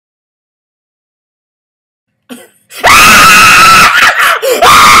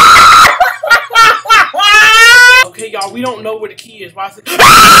we don't know where the key is. Why is it?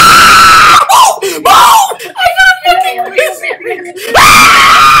 Oh! Oh! I got fucking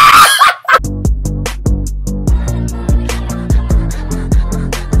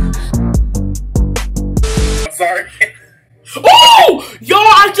I'm sorry. Oh! Yo,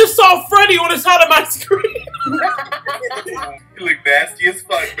 I just saw Freddy on the side of my screen. You look nasty as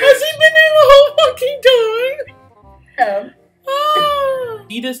fuck, man. Has he been there the whole fucking time? Oh. Ah.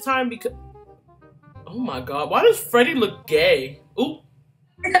 Eat this time because... Oh my god, why does Freddy look gay? Ooh.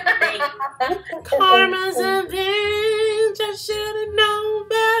 Karma's a bitch, I should've known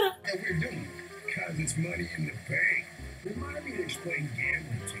better. What we're doing, cause it's money in the bank. Remind me to explain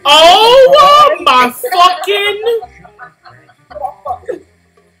gambling to you. Oh my fucking...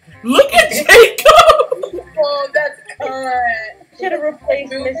 Look at Jacob! Oh, that's should have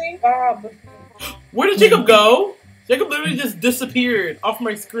replaced Miss Bob. Where did Jacob go? Jacob literally just disappeared off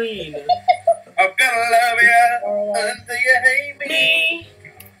my screen. I'm gonna love you until you hate me.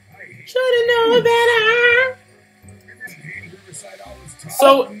 Should've known better. So,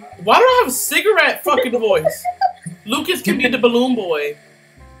 why do I have a cigarette fucking voice? Lucas can be the balloon boy.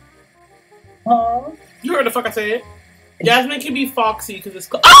 You heard the fuck I said. Jasmine can be Foxy because it's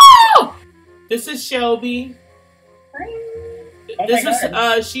oh! This is Shelby. This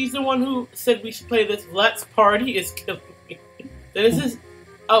is she's the one who said we should play this. Let's Party is killing me. Then this is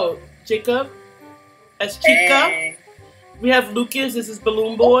Jacob. That's Chica. Hey. We have Lucas. This is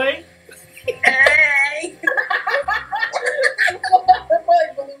Balloon Boy. Hey!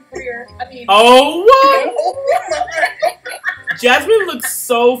 Oh what? Jasmine looks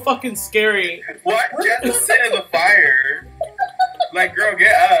so fucking scary. What? Jasmine sit in the fire. Like, girl,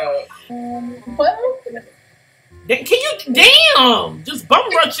 get up. Well, Can you damn? Just bum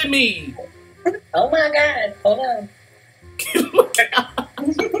rushing me. oh my god, hold on. Look out.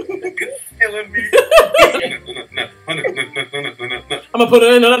 Killing me. I'm gonna put it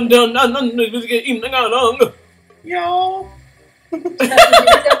in. Yo. Where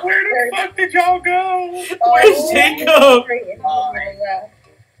the fuck did y'all go? Where's Jacob? Oh my god.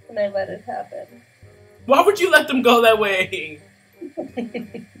 And I let it happen. Why would you let them go that way?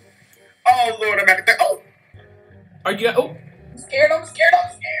 Oh Lord, I'm back there. Oh. Are you? Oh. I'm scared.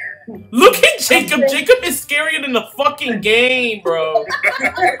 Look at Jacob. Jacob is scarier than the fucking game, bro.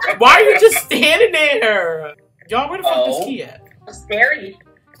 Why are you just standing there? Y'all, where the fuck is this key at? Scary.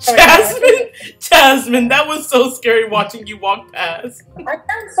 Jasmine, that was so scary watching you walk past. I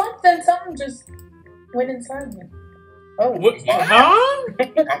found something. Something just went inside me. Oh. What? Huh?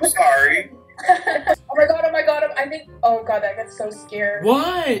 I'm sorry. Oh my god. I think. Oh god, I got so scared.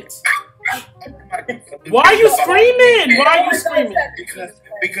 What? Why are you screaming? Why are you screaming?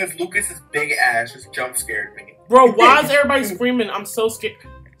 Because Lucas's big ass just jump scared me. Bro, why is everybody screaming? I'm so scared.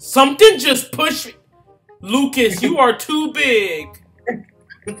 Something just pushed me. Lucas, you are too big.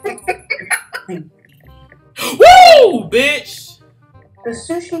 Woo, bitch. The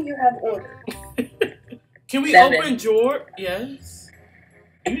sushi you have ordered. Can we open George? Yes.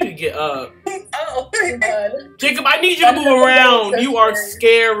 You need to get up. Oh, god. Jacob, I need you to move around. You are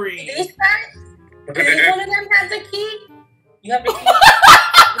scary. These guys? Do one of them have the key? You have the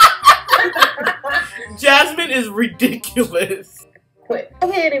key? Jasmine is ridiculous. Quit. I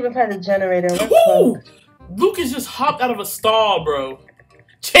can't even find the generator. Ooh! Lucas just hopped out of a stall, bro.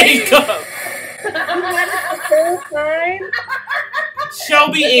 Jacob!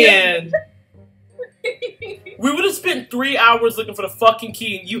 Shelby and we would have spent 3 hours looking for the fucking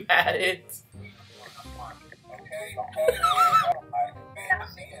key and you had it.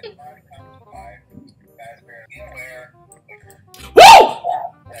 Woo!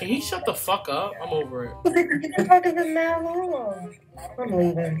 Can he shut the fuck up? I'm over it. Get the fuck is it now long? I'm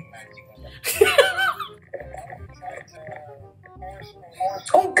leaving.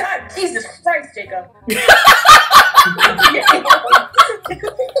 Oh god, Jesus Christ, Jacob.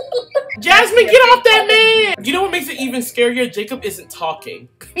 Jasmine, get off that man! You know what makes it even scarier? Jacob isn't talking.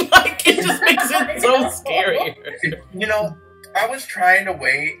 Like, it just makes it so scarier. You know, I was trying to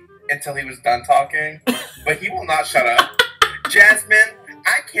wait until he was done talking, but he will not shut up. Jasmine,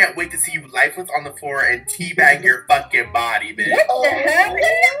 I can't wait to see you lifeless on the floor and teabag your fucking body, bitch. What the hell?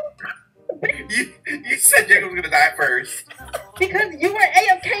 You said Jacob was gonna die first. Because you were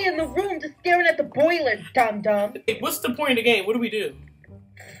AFK in the room just staring at the boiler, dum-dum. Hey, what's the point of the game? What do we do?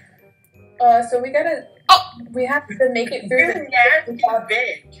 So we gotta... We have to make it through the... Yo,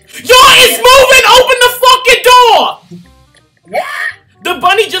 it's moving! Open the fucking door! What? The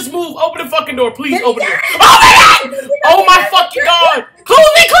bunny just moved. Open the fucking door. Please open the door. Oh my god! Oh my fucking god!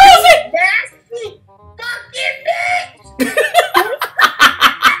 Close it! Close it! Nasty fucking bitch!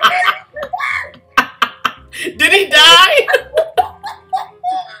 Did he die?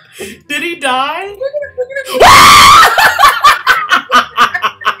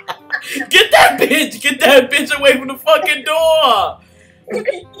 bitch! Get that bitch away from the fucking door!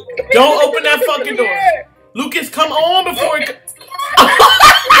 Don't open that fucking door. Lucas, come on before it...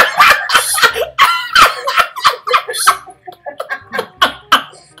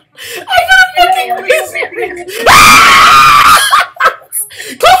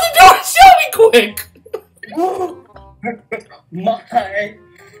 Close the door, Shelby, quick! My.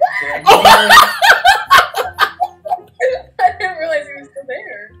 I didn't realize he was still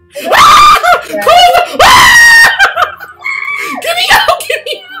there. Get me out! Get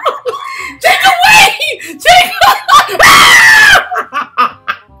me out! Take away! Take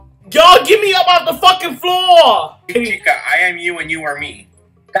Y'all, get me up off the fucking floor! Chica, I am you and you are me.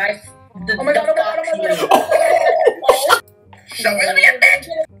 Guys, Oh my god, oh my god, oh my god. Show me the bitch!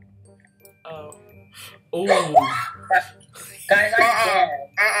 Oh. Ooh. Guys, I'm scared.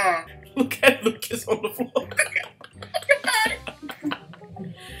 Look at Lucas on the floor.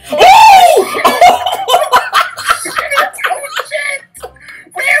 Oh shit!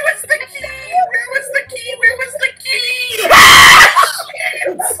 Where was the key? Where was the key? Where was the key?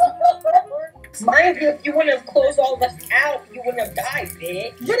 Mind you, if you wouldn't have closed all of us out, you wouldn't have died,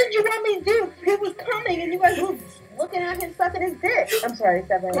 bitch. What did you want me to do? He was coming and you guys were looking at him sucking his dick. I'm sorry,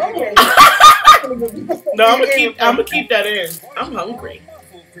 Seven. No, I'm gonna keep that in. I'm hungry.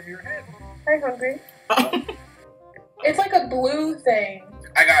 I'm hungry. It's like a blue thing.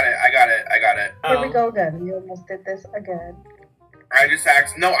 I got it. Here we go again. You almost did this again. I just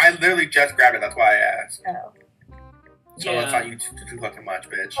asked. No, I literally just grabbed it. That's why I asked. Oh. So it's not you too fucking much,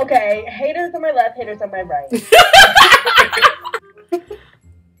 bitch. Okay, haters on my left, haters on my right.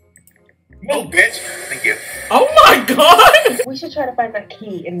 Oh, bitch. Thank you. Oh my god! We should try to find that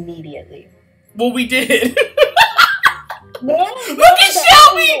key immediately. Well, we did. No, Look at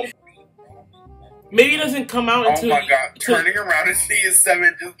Shelby! Maybe it doesn't come out until... Oh my god. Turning around and seeing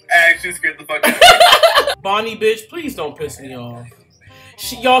Seven just actually scared the fuck out of me. Bonnie, bitch, please don't piss me off.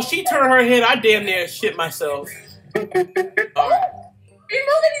 Y'all, she turned her head. I damn near shit myself. He's moving.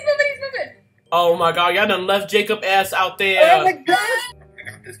 Oh my god, y'all done left Jacob ass out there. oh my god! I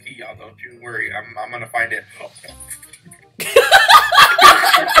got this key, y'all. Don't you worry. I'm gonna find it.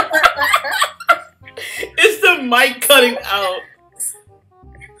 It's the mic cutting out.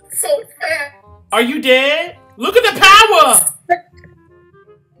 So fast. Are you dead? Look at the power!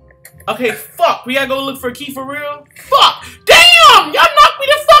 Okay, fuck. We gotta go look for a key for real? Fuck! Damn! Y'all knocked me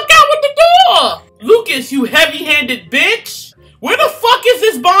the fuck out with the door! Lucas, you heavy-handed bitch! Where the fuck is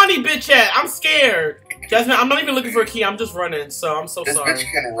this Bonnie bitch at? I'm scared. Jasmine, I'm not even looking for a key. I'm just running, so I'm so sorry. This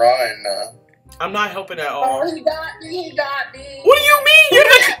bitch can run. I'm not helping at all. Oh, he got me. What do you mean? You're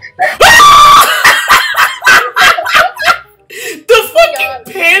not... The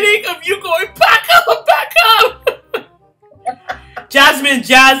fucking panic of you going back up.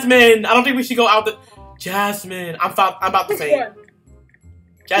 Jasmine. I don't think we should go out the... Jasmine, I'm about to faint.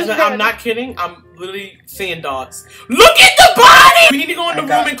 Jasmine, I'm not kidding. I'm literally seeing dots. Look at the body! We need to go in the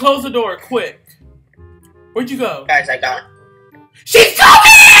room and close the door, quick. Where'd you go? Guys, I got... She's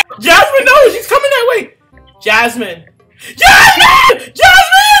coming! Jasmine, no, she's coming that way. Jasmine, please!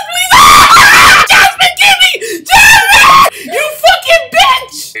 Ah! Jasmine, give me! Jasmine! You fucking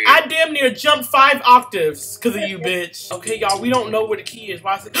bitch! I damn near jumped 5 octaves because of you, bitch. Okay, y'all, we don't know where the key is.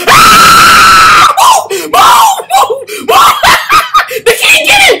 Why is it? Ah! Move! The key,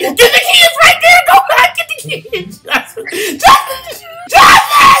 get it! Get the key, it's right there! Go back, get the key! Jasmine!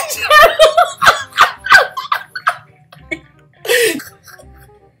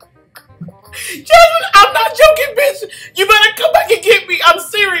 Jasmine, I'm not joking, bitch! You better come back and get me! I'm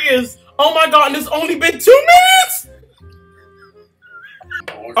serious! Oh my god, and it's only been 2 minutes?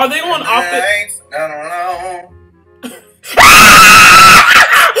 Are they on offense? I don't know.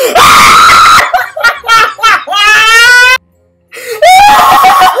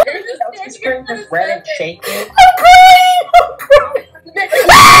 This screen was red and shaking. I'm crying!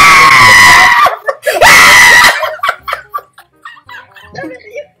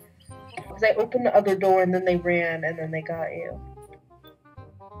 They opened the other door and then they ran and then they got you.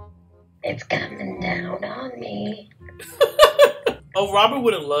 It's coming down on me. Oh, Robert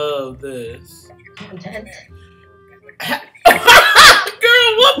would have loved this. Content. Girl,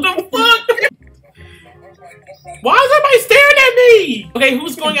 what the fuck? Why is everybody staring at me? Okay,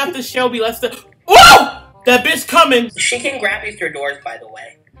 who's going after Shelby? Let's do... Whoa! That bitch coming. She can grab these your doors, by the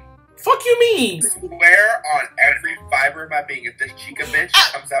way. Fuck you mean? I swear on every fiber of my being, if this chica bitch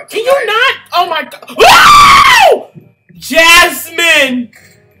comes out Can tonight, you not? Oh my god. Whoa! Jasmine!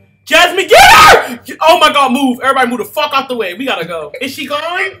 Jasmine, get her! Oh my god, move. Everybody move the fuck out the way. We gotta go. Is she gone? Oh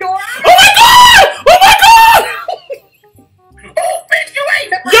my god! Oh my god! Oh, bitch, you ain't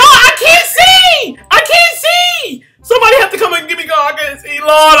never... Yo, I can't see!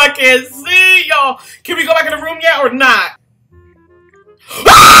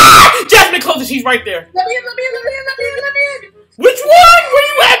 He's right there. Let me in. Which one? Where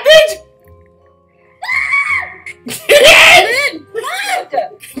you at, bitch? Get in!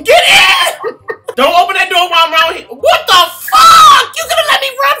 Get in! Don't open that door while I'm around here. What the fuck? You gonna let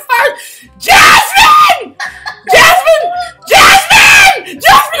me run first? Jasmine! Jasmine!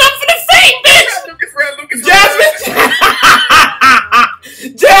 Jasmine, I'm finna faint, bitch! Lucas, Jasmine!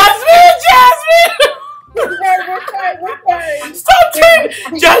 Jasmine! Stop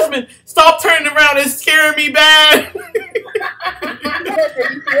turning! Jasmine, stop turning around. It's scaring me bad.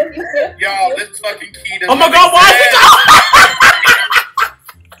 Y'all, this fucking key doesn't Oh my god, why is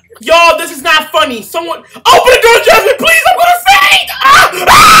it? Y'all, this is not funny. Someone open the door, Jasmine, please. I'm gonna faint.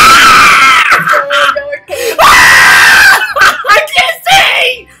 I can't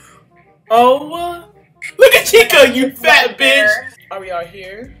see. Oh, look at Chica, you fat bitch. Are we all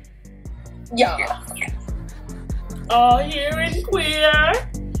here? Yeah. All here and queer.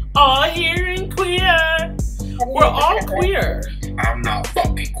 All here and queer. We're all queer. I'm not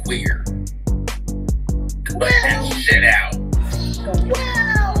fucking queer.